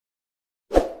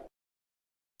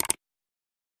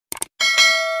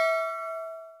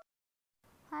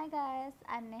Hi guys,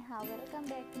 I am Neha. Welcome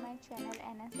back to my channel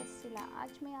N.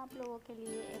 आज मैं आप लोगों के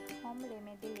लिए एक होम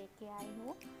रेमेडी लेके आई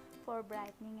हूँ for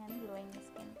brightening and glowing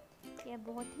skin. ये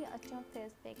बहुत ही अच्छा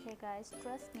फेस पैक है guys,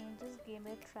 trust me, just give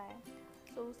it try.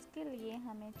 तो उसके लिए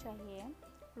हमें चाहिए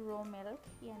रो मिल्क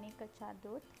यानी कच्चा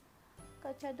दूध।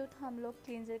 कच्चा दूध हम लोग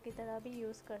क्लींजर की तरह भी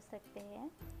यूज़ कर सकते हैं।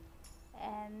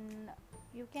 And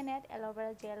you can add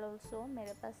aloe vera gel also.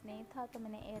 मेरे पास नहीं था तो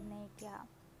मैंने ऐड नहीं किया।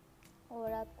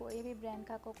 और आप कोई भी ब्रांड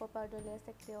का कोको पाउडर ले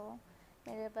सकते हो।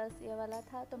 मेरे पास ये वाला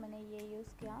था तो मैंने ये यूज़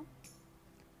किया।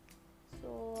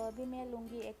 सो अभी मैं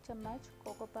लूँगी 1 चम्मच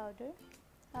कोको पाउडर।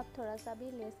 आप थोड़ा सा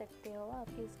भी ले सकते हो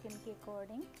आपकी स्किन के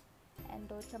अकॉर्डिंग। एंड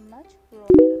 2 चम्मच रो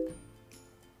मिल्क।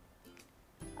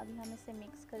 अभी हम इसे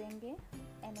मिक्स करेंगे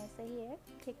एंड ऐसे ही एक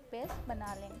थिक पेस्ट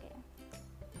बना लेंगे।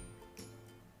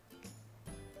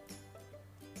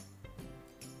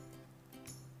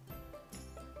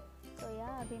 तो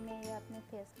अभी मैं ये अपने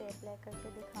फेस पे अप्लाई करके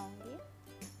दिखाऊंगी।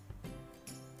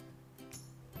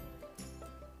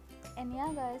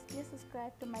 And guys, please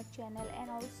subscribe to my channel and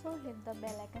also hit the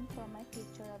bell icon for my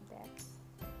future updates.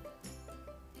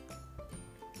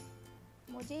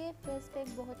 मुझे ये फेस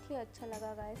पैक बहुत ही अच्छा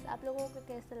लगा गाइस। आप लोगों को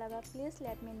कैसा लगा please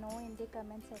let me know in the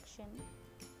comment section.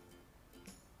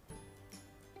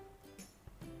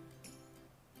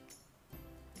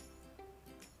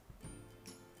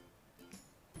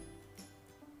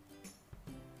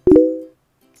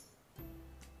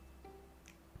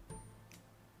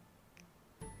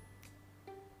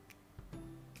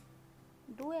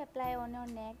 Do apply on your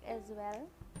neck as well.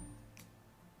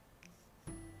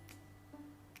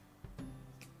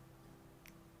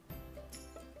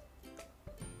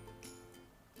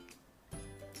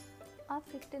 आप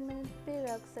 15 मिनट पे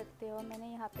रख सकते हो।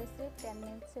 मैंने यहाँ पे सिर्फ 10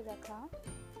 मिनट से रखा।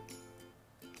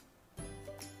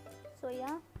 So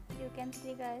you can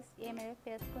see guys, ये मेरे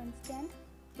फेस को इंस्टेंट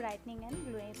ब्राइटनिंग एंड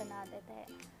ग्लोइंग बना देता है।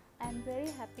 I am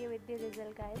very happy with the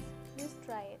result guys, please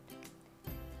try it.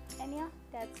 And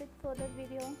that's it for the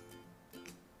video.